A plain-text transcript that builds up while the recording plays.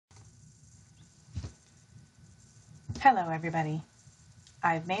Hello everybody.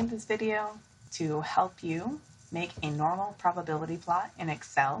 I've made this video to help you make a normal probability plot in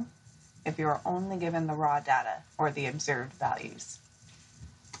Excel if you're only given the raw data or the observed values.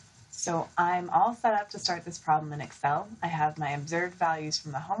 So I'm all set up to start this problem in Excel. I have my observed values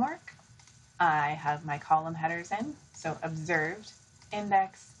from the homework. I have my column headers in, so observed,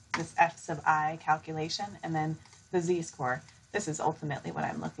 index, this F sub I calculation, and then the z-score. This is ultimately what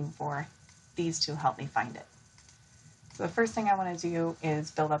I'm looking for. These two help me find it. So the first thing I want to do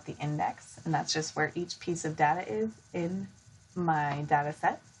is build up the index, and that's just where each piece of data is in my data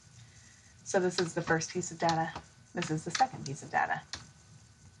set. So this is the first piece of data. This is the second piece of data.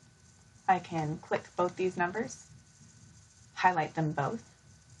 I can click both these numbers, highlight them both,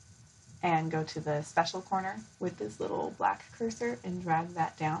 and go to the special corner with this little black cursor and drag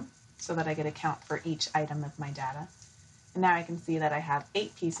that down so that I get a count for each item of my data. And now I can see that I have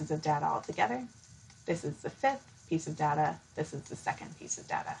 8 pieces of data altogether. This is the fifth piece of data. This is the second piece of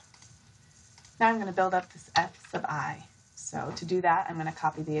data. Now I'm going to build up this F sub I. So to do that, I'm going to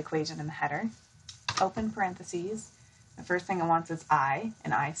copy the equation in the header, open parentheses. The first thing it wants is I,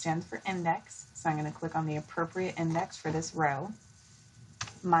 and I stands for index. So I'm going to click on the appropriate index for this row,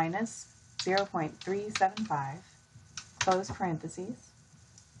 minus 0.375, close parentheses,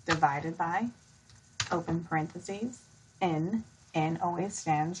 divided by, open parentheses, N always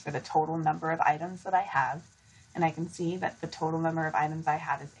stands for the total number of items that I have. And I can see that the total number of items I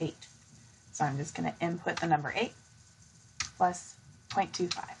have is 8. So I'm just going to input the number 8 plus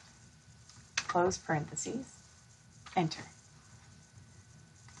 0.25. Close parentheses, enter.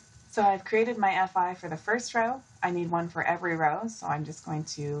 So I've created my FI for the first row. I need one for every row, so I'm just going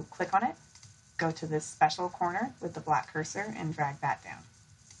to click on it, go to this special corner with the black cursor and drag that down.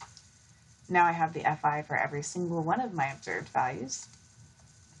 Now I have the FI for every single one of my observed values.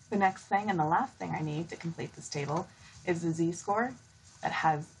 The next thing and the last thing I need to complete this table is the z-score that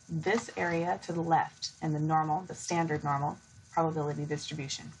has this area to the left and the standard normal probability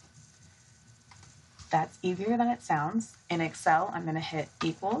distribution. That's easier than it sounds. In Excel, I'm going to hit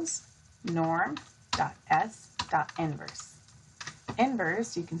equals norm.s.inverse.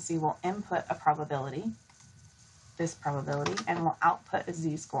 Inverse, you can see, will input a probability, this probability, and will output a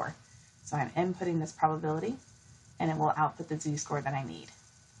z-score. So I'm inputting this probability, and it will output the z-score that I need.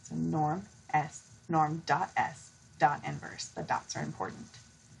 So norm.s.inverse. The dots are important.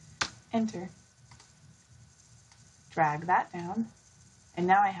 Enter. Drag that down. And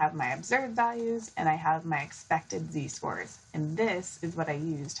now I have my observed values and I have my expected z-scores. And this is what I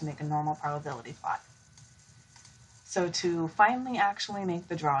use to make a normal probability plot. So to finally actually make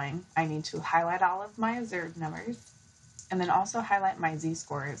the drawing, I need to highlight all of my observed numbers and then also highlight my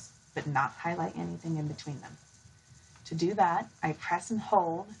z-scores, but not highlight anything in between them. To do that, I press and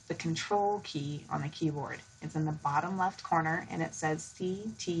hold the Control key on the keyboard. It's in the bottom left corner and it says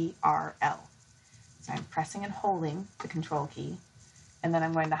CTRL. So I'm pressing and holding the Control key, and then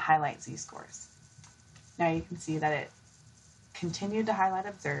I'm going to highlight z-scores. Now you can see that it continued to highlight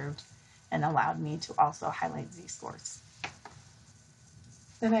observed and allowed me to also highlight z-scores.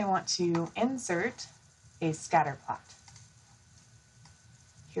 Then I want to insert a scatter plot.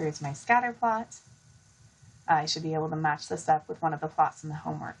 Here is my scatter plot. I should be able to match this up with one of the plots in the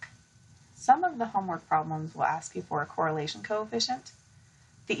homework. Some of the homework problems will ask you for a correlation coefficient.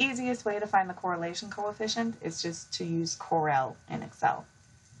 The easiest way to find the correlation coefficient is just to use Corel in Excel.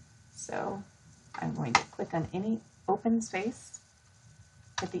 So I'm going to click on any open space,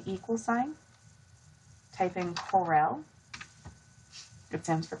 hit the equal sign, type in Corel, it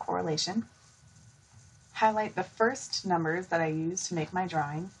stands for correlation, highlight the first numbers that I use to make my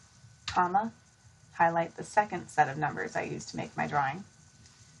drawing, comma, highlight the second set of numbers I use to make my drawing,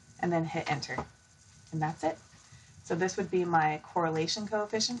 and then hit enter. And that's it. So this would be my correlation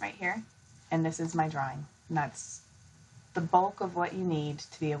coefficient right here, and this is my drawing. And that's the bulk of what you need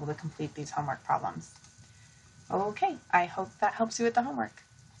to be able to complete these homework problems. Okay, I hope that helps you with the homework.